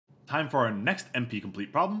time for our next NP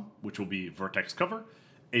complete problem, which will be vertex cover.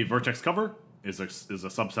 A vertex cover is a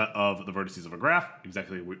subset of the vertices of a graph,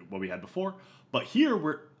 exactly what we had before. But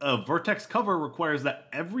here, a vertex cover requires that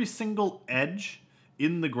every single edge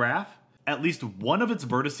in the graph, at least one of its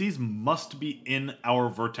vertices must be in our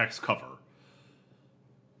vertex cover.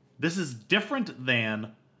 This is different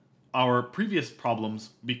than our previous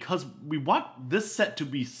problems because we want this set to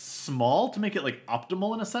be small to make it like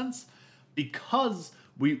optimal in a sense, because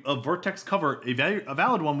a vertex cover, a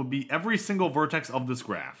valid one would be every single vertex of this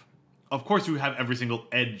graph. Of course, you have every single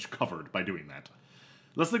edge covered by doing that.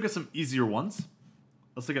 Let's look at some easier ones.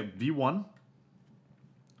 Let's look at V1,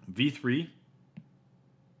 V3,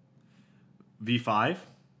 V5,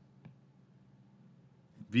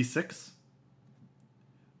 V6,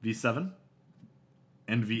 V7,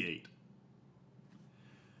 and V8.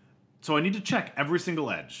 So I need to check every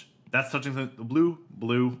single edge. That's touching the blue,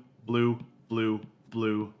 blue, blue, blue,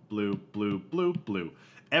 blue, blue, blue, blue, blue.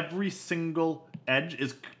 Every single edge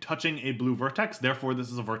is touching a blue vertex, therefore this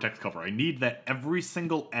is a vertex cover. I need that every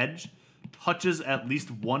single edge touches at least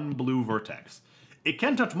one blue vertex. It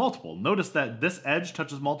can touch multiple. Notice that this edge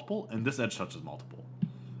touches multiple and this edge touches multiple.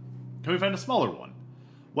 Can we find a smaller one?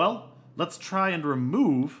 Well, let's try and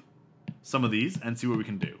remove some of these and see what we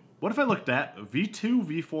can do. What if I looked at V2,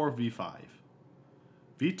 V4, V5?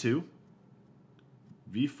 V2,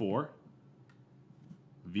 V4,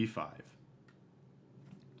 V5.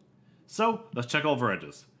 So let's check all of our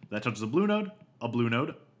edges. That touches a blue node, a blue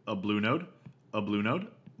node, a blue node, a blue node,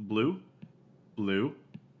 blue, blue,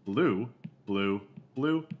 blue, blue,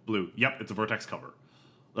 blue, blue. Yep, it's a vertex cover.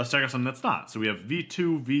 Let's check out something that's not. So we have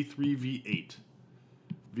V2, V3, V8.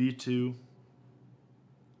 V2,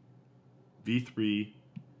 V3,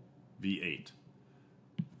 V8.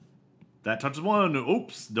 That touches one.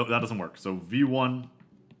 Oops, no, that doesn't work. So V1,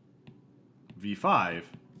 V5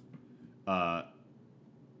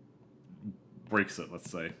 breaks it, let's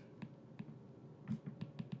say.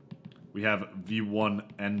 We have V1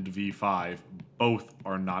 and V5. Both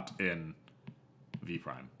are not in V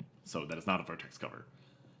prime. So that is not a vertex cover.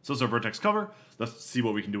 So it's our vertex cover. Let's see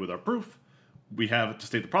what we can do with our proof. We have to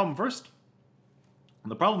state the problem first.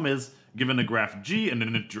 The problem is, given a graph G and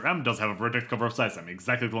an integer M does have a vertex cover of size M,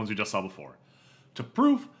 exactly the ones we just saw before. To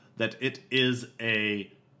prove that it is a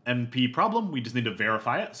NP problem, we just need to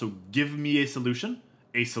verify it. So give me a solution.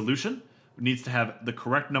 A solution needs to have the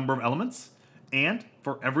correct number of elements, and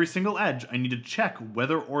for every single edge, I need to check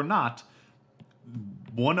whether or not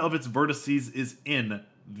one of its vertices is in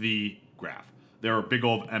the graph. There are big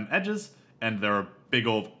O of M edges, and there are big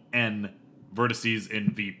O of N vertices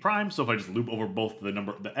in V prime, so if I just loop over both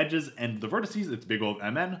the edges and the vertices, it's big O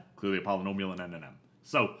of Mn, clearly a polynomial in N and M.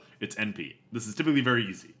 So, it's NP. This is typically very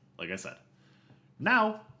easy, like I said.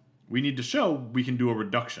 Now, we need to show we can do a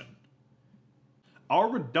reduction. Our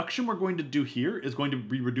reduction we're going to do here is going to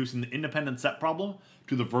be reducing the independent set problem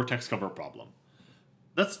to the vertex cover problem.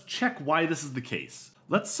 Let's check why this is the case.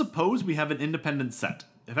 Let's suppose we have an independent set.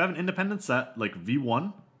 If I have an independent set like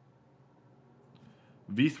V1,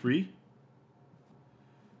 V3,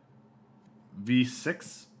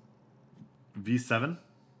 V6, V7,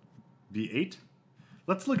 V8.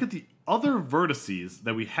 Let's look at the other vertices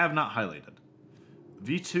that we have not highlighted.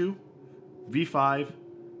 V2, V5,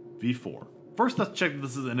 V4. First, let's check that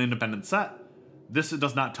this is an independent set. This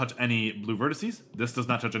does not touch any blue vertices. This does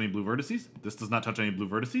not touch any blue vertices. This does not touch any blue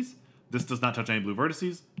vertices. This does not touch any blue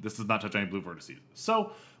vertices. This does not touch any blue vertices.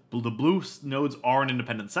 So, the blue nodes are an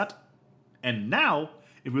independent set. And now,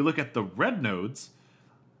 if we look at the red nodes,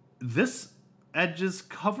 this edge is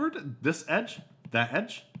covered. This edge, that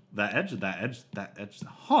edge, that edge, that edge, that edge.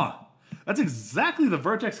 Huh. That's exactly the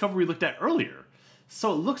vertex cover we looked at earlier.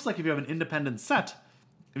 So it looks like if you have an independent set,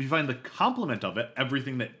 if you find the complement of it,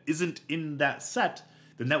 everything that isn't in that set,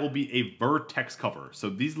 then that will be a vertex cover. So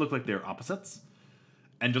these look like they're opposites.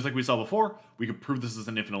 And just like we saw before, we could prove this is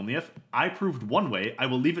an if and only if. I proved one way, I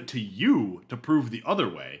will leave it to you to prove the other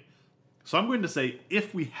way. So I'm going to say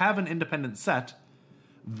if we have an independent set,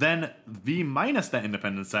 then V minus that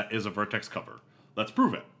independent set is a vertex cover. Let's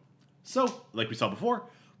prove it. So, like we saw before,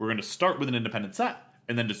 we're going to start with an independent set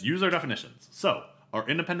and then just use our definitions. So, our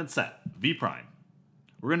independent set, V prime.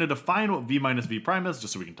 We're going to define what V minus V prime is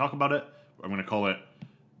just so we can talk about it. I'm going to call it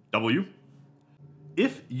W.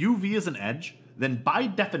 If UV is an edge, then by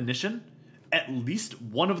definition, at least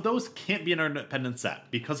one of those can't be in our independent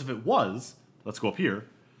set. Because if it was, let's go up here,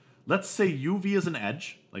 let's say UV is an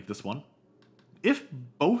edge, like this one. If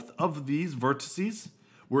both of these vertices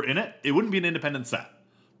were in it, it wouldn't be an independent set.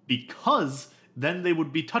 Because then they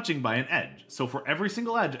would be touching by an edge. So for every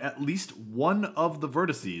single edge, at least one of the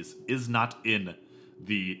vertices is not in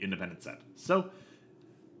the independent set. So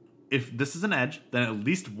if this is an edge, then at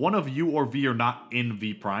least one of u or v are not in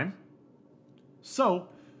v prime. So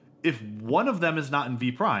if one of them is not in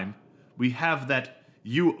v prime, we have that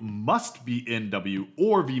u must be in w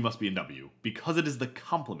or v must be in w, because it is the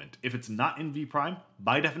complement. If it's not in v prime,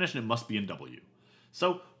 by definition it must be in w.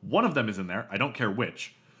 So one of them is in there, I don't care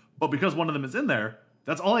which, but because one of them is in there,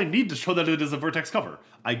 that's all I need to show that it is a vertex cover.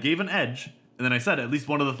 I gave an edge, and then I said at least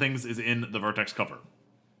one of the things is in the vertex cover.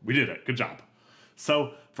 We did it, good job.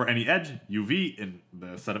 So for any edge, uv in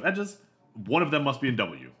the set of edges, one of them must be in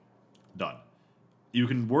w. Done. You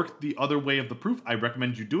can work the other way of the proof. I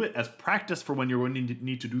recommend you do it as practice for when you're going to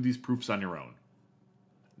need to do these proofs on your own.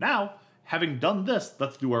 Now, having done this,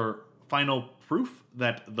 let's do our final proof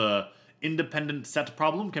that the independent set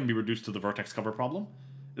problem can be reduced to the vertex cover problem.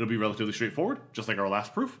 It'll be relatively straightforward, just like our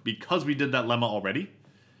last proof, because we did that lemma already.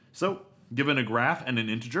 So, given a graph and an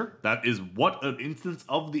integer, that is what an instance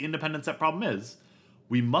of the independent set problem is,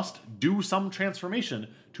 we must do some transformation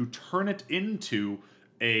to turn it into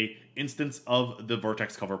a instance of the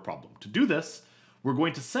vertex cover problem. To do this, we're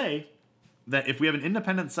going to say that if we have an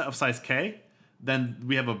independent set of size k, then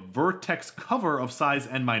we have a vertex cover of size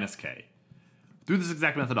n minus k. Through this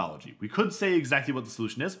exact methodology, we could say exactly what the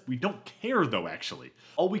solution is. We don't care though, actually.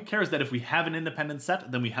 All we care is that if we have an independent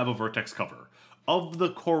set, then we have a vertex cover of the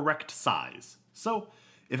correct size. So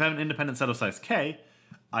if I have an independent set of size k,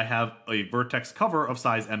 I have a vertex cover of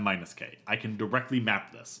size n minus k. I can directly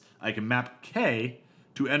map this. I can map k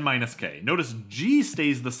to n minus k. Notice g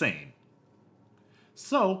stays the same.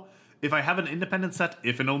 So if I have an independent set,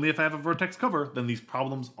 if and only if I have a vertex cover, then these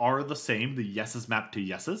problems are the same. The yeses map to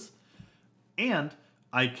yeses. And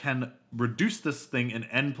I can reduce this thing in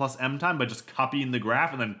n plus m time by just copying the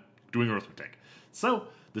graph and then doing arithmetic. So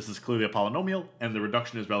this is clearly a polynomial, and the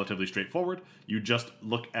reduction is relatively straightforward. You just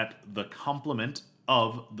look at the complement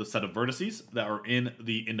of the set of vertices that are in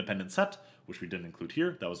the independent set, which we didn't include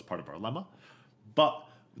here. That was part of our lemma. But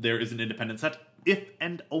there is an independent set if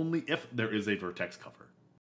and only if there is a vertex cover.